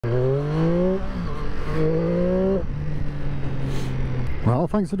Well,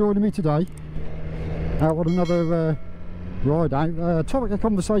 thanks for joining me today out on another ride out. Topic of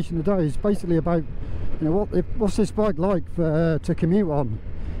conversation today is basically about, you know, what's this bike like to commute on,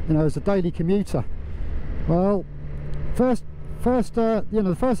 you know, as a daily commuter. Well, first, you know,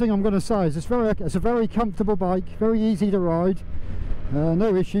 the first thing I'm going to say is it's a very comfortable bike, very easy to ride,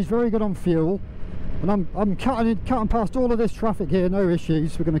 no issues, very good on fuel, and I'm cutting past all of this traffic here, no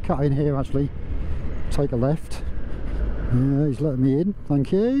issues. We're going to cut in here actually, take a left. He's letting me in,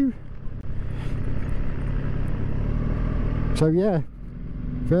 thank you. So yeah,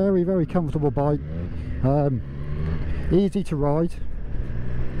 very, very comfortable bike, easy to ride.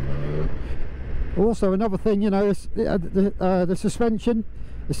 Also, another thing, you know, the suspension,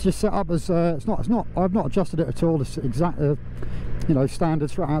 it's just set up as it's not I've not adjusted it at all. It's exact, you know, standard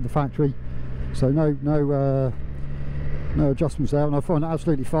straight out of the factory, so no adjustments there, and I find it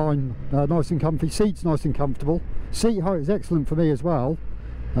absolutely fine. Nice and comfy. Seats nice and comfortable. Seat height is excellent for me as well,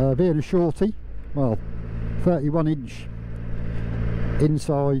 being a shorty. Well, 31-inch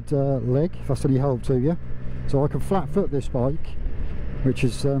inside leg, if that's any help to you, so I can flat foot this bike, which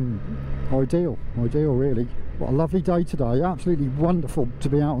is ideal really. What a lovely day today, absolutely wonderful to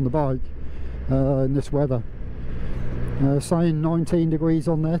be out on the bike in this weather. Saying 19 degrees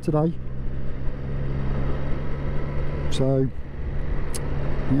on there today, so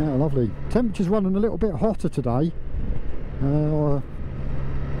yeah, lovely. Temperature's running a little bit hotter today,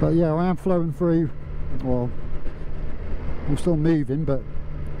 but yeah, I am flowing through. Well, I'm still moving, but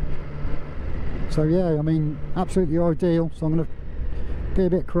so yeah, I mean, absolutely ideal. So I'm going to be a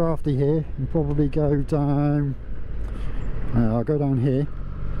bit crafty here and probably go down. I'll go down here.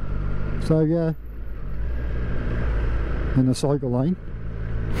 So yeah, in the cycle lane.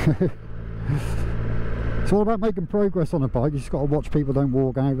 It's all about making progress on a bike. You just got to watch people don't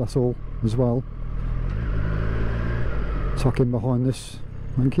walk out, that's all, as well. Tuck in behind this,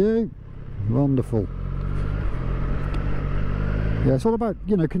 thank you. Wonderful. Yeah, it's all about,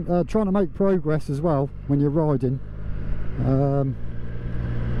 you know, trying to make progress as well when you're riding.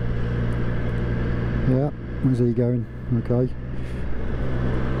 Yeah, where's he going? Okay.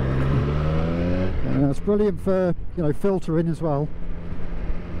 And it's brilliant for, you know, filtering as well.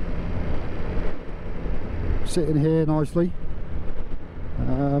 Sitting here nicely.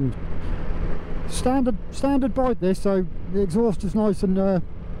 Standard bike this, so the exhaust is nice and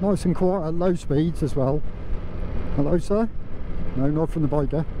quiet at low speeds as well. Hello, sir. No nod from the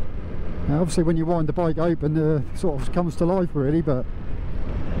biker. Now, obviously when you wind the bike open, it sort of comes to life really, but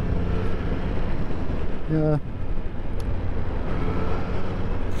yeah.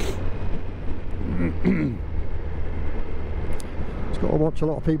 Just got to watch a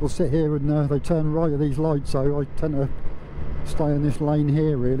lot of people sit here and they turn right at these lights, so I tend to stay in this lane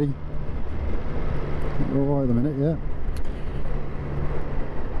here really. All right at the minute, yeah.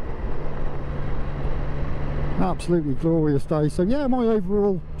 Absolutely glorious day. So yeah, my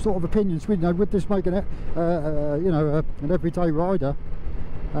overall sort of opinions, you know, with this making it you know, an everyday rider,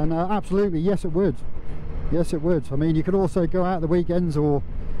 and absolutely yes it would, yes it would. I mean, you could also go out the weekends, or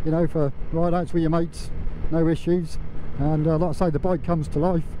you know, for ride outs with your mates, no issues. And like I say, the bike comes to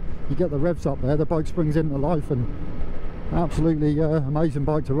life. You get the revs up there, the bike springs into life, and absolutely amazing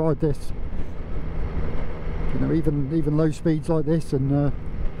bike to ride this. You know, even low speeds like this, and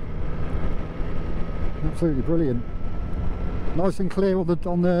absolutely brilliant. Nice and clear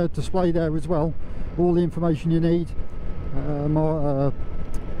on the display there as well. All the information you need. My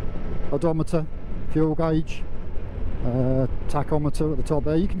odometer, fuel gauge, tachometer at the top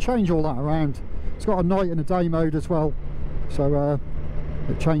there. You can change all that around. It's got a night and a day mode as well, so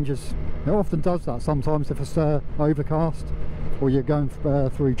it changes. It often does that sometimes if it's overcast, or you're going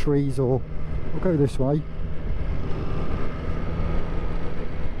through trees, or we'll go this way.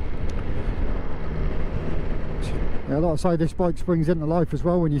 Yeah, like I say, this bike springs into life as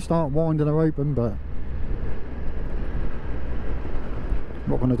well when you start winding her open, but I'm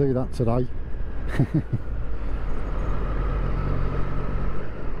not going to do that today.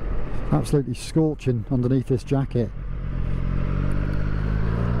 Absolutely scorching underneath this jacket.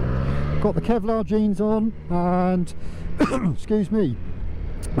 Got the Kevlar jeans on, and excuse me,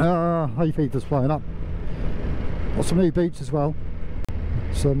 hay fever's playing up. Got some new boots as well,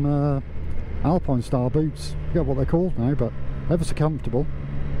 some Alpinestars boots. I forget what they're called now, but ever so comfortable,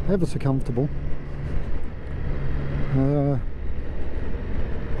 ever so comfortable. I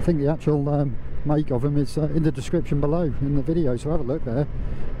think the actual make of them is in the description below in the video, so have a look there.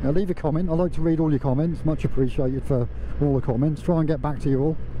 Now leave a comment. I like to read all your comments, much appreciated for all the comments. Try and get back to you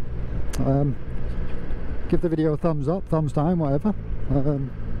all. Give the video a thumbs up, thumbs down, whatever.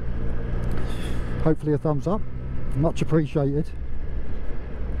 hopefully a thumbs up, much appreciated,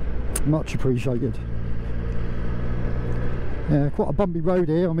 much appreciated. Yeah, quite a bumpy road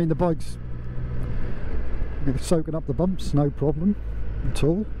here. I mean, the bike's soaking up the bumps, no problem at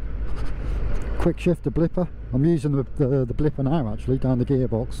all. Quick shift to blipper. I'm using the blipper now actually, down the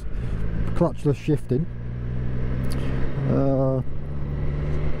gearbox. Clutchless shifting.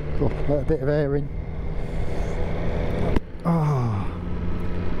 Let a bit of air in.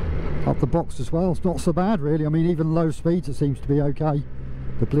 Up the box as well, it's not so bad really. I mean, even low speeds it seems to be okay,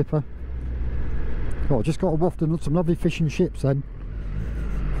 the blipper. I just got a waft of some lovely fishing ships then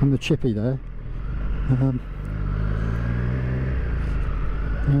from the chippy there.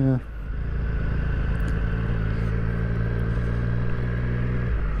 Yeah.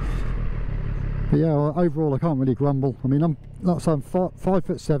 But yeah, overall I can't really grumble. I mean, I'm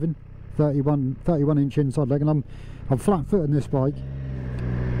 5'7", 31 inch inside leg, and I'm flat footed in this bike.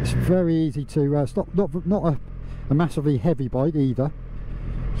 It's very easy to not a massively heavy bike either,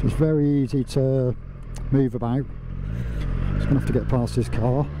 so it's very easy to move about. Just gonna have to get past this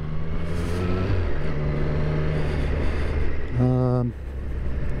car.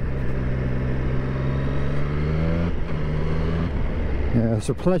 Yeah, it's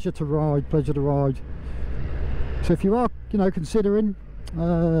a pleasure to ride, So if you are, considering,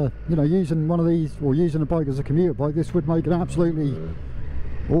 using one of these, or using a bike as a commuter bike, this would make an absolutely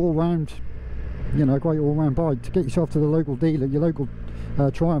all-round, great all-round bike. To get yourself to the local dealer, your local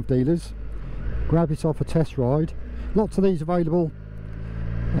Triumph dealers, grab yourself a test ride. Lots of these available,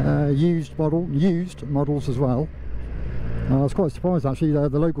 used models as well. I was quite surprised actually.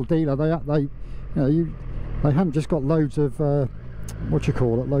 The local dealer, they haven't just got loads of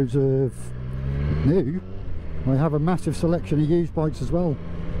loads of new. They have a massive selection of used bikes as well.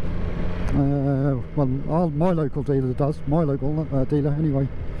 Well, my local dealer does. My local dealer anyway.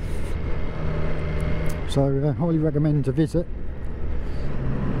 So highly recommend to visit.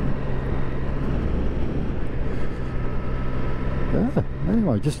 Yeah.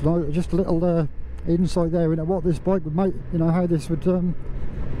 Anyway, just a little insight there into what this bike would make. How this would. I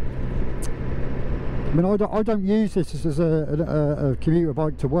mean, I don't use this as a commuter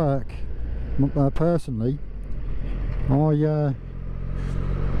bike to work personally.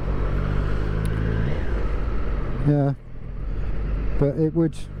 Yeah, but it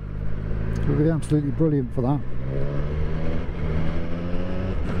would be absolutely brilliant for that.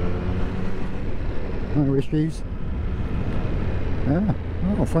 No issues. Yeah.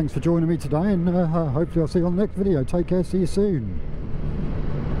 Well, thanks for joining me today, and hopefully I'll see you on the next video. Take care, see you soon.